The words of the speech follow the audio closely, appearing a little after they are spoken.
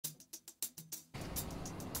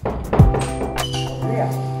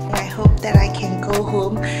that I can go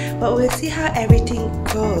home, but we'll see how everything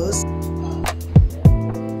goes.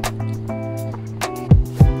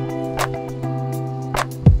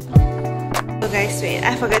 So guys, wait,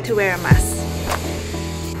 I forgot to wear a mask.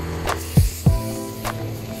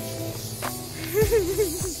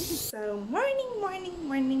 So morning.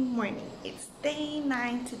 It's day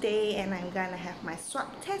 9 today and I'm gonna have my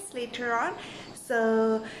swab test later on.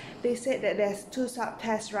 So they said that there's 2 swab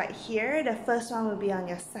tests right here. The first one will be on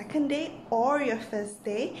your second day or your first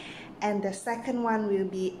day, and the second one will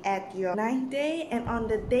be at your 9th day. And on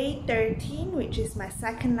the day 13, which is my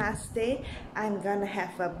second last day, I'm gonna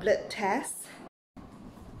have a blood test.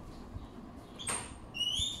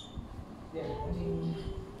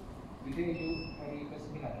 Itu hari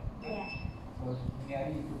ke-9. Ya. So ini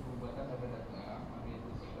hari itu perbuatan pada datang hari itu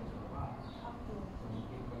semua. Oke.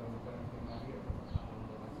 Mungkin kalau bukan hari atau tahun.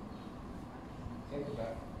 Saya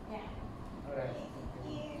juga. Ya. Alright.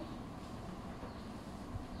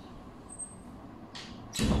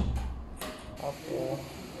 Oke.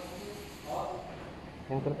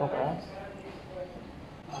 Yang terpakai.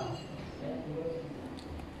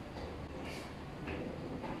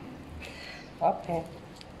 Oke.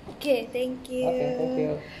 Okay, thank you. Oke, thank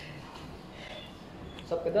you.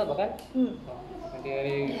 Swab kedua bahkan? Nanti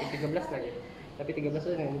hari 13 lagi. Tapi 13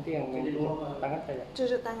 itu nanti yang tangan saja.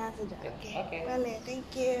 Cucuk tangan saja. Ya, Okay. oke. Boleh, thank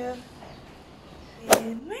you.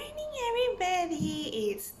 Good morning everybody.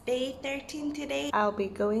 It's day 13 today. I'll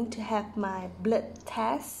be going to have my blood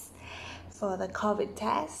test for the COVID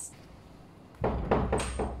test.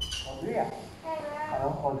 Audrey ya?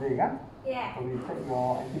 Hello, Audrey kan? Yeah. So we check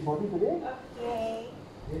your antibody today. Okay.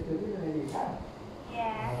 Today already kan?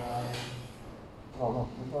 Yeah. No,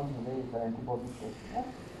 this one today is the antibody test. Yeah?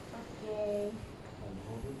 Okay.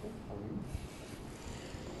 Antibody test, sorry.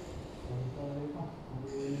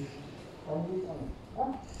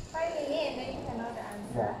 Huh? 5 minutes, then you can know the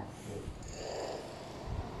answer. Yeah.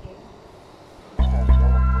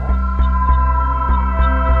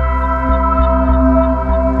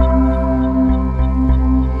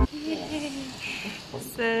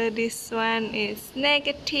 So this one is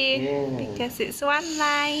negative because it's one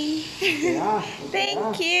line. Yeah.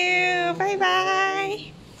 Thank you. Bye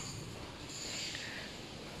bye.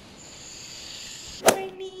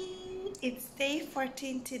 Morning. It's day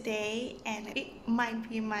 14 today and it might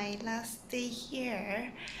be my last day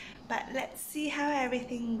here. But let's see how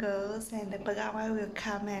everything goes, and the pegawai will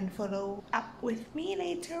come and follow up with me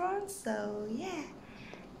later on. So yeah.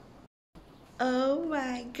 Oh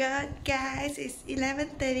my god guys, it's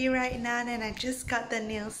 11:30 right now and I just got the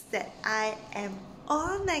news that I am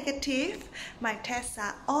all negative. My tests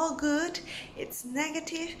are all good. It's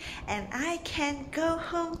negative and I can go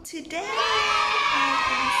home today. I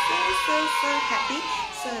am so happy.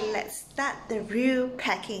 So let's start the real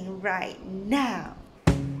packing right now.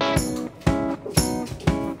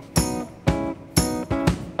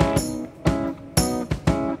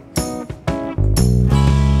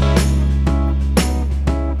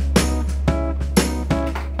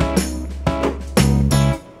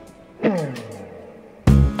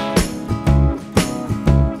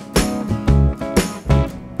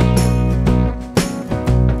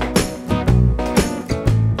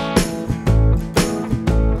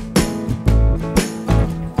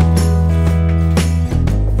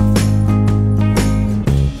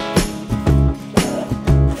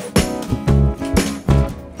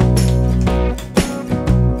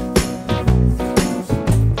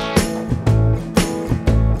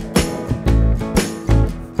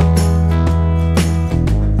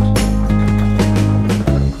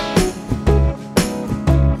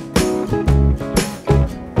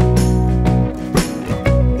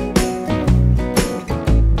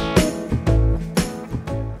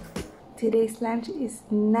 Today's lunch is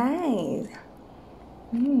nice.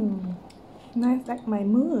 Nice like my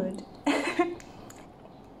mood.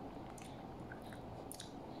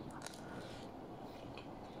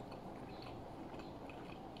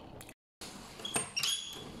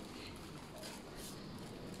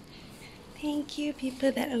 Thank you,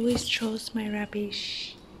 people that always throws my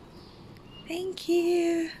rubbish. Thank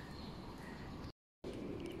you.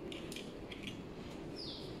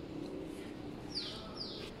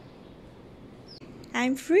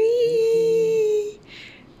 I'm free.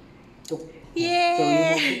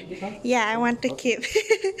 Yeah. Yeah, I want to keep.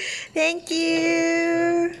 Thank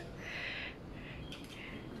you.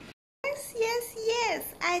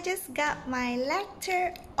 Yes. I just got my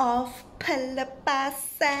letter of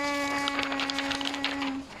pelepasan.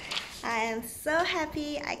 I am so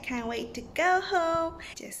happy. I can't wait to go home.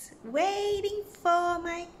 Just waiting for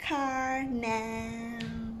my car now.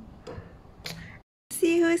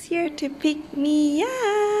 See who's here to pick me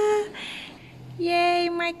up. Yay,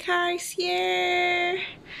 my car is here.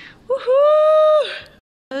 Woohoo!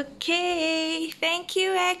 Okay, thank you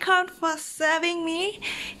Aircon for serving me.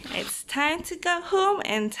 It's time to go home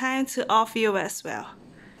and time to off you as well.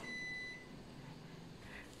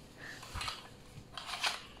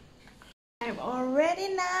 I'm all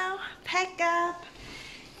ready now. Pack up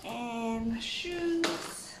and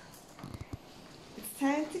shoes. It's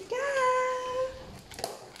time to go.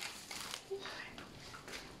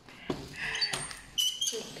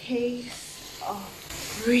 The taste of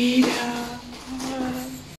freedom.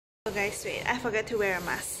 Oh guys, wait, I forgot to wear a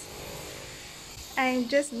mask. I'm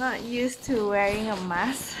just not used to wearing a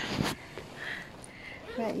mask.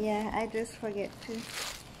 But yeah, I just forget to.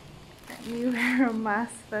 Let me wear a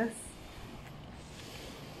mask first.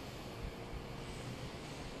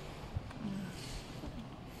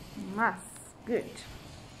 Mask, good.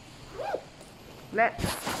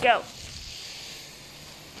 Let's go.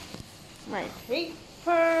 My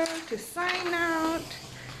paper to sign out.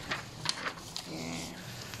 Yeah.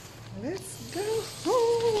 Let's go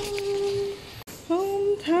home.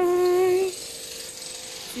 Home time.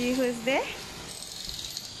 See who's there?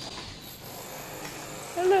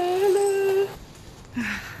 Hello, hello.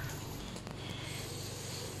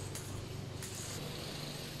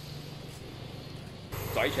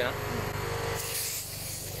 Giỏi chưa?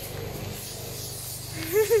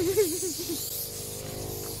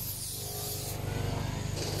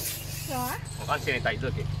 Rồi. Con xe này tẩy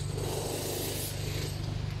được kìa.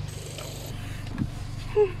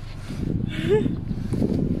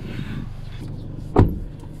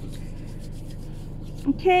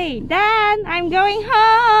 Okay, Dad, I'm going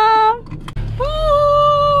home.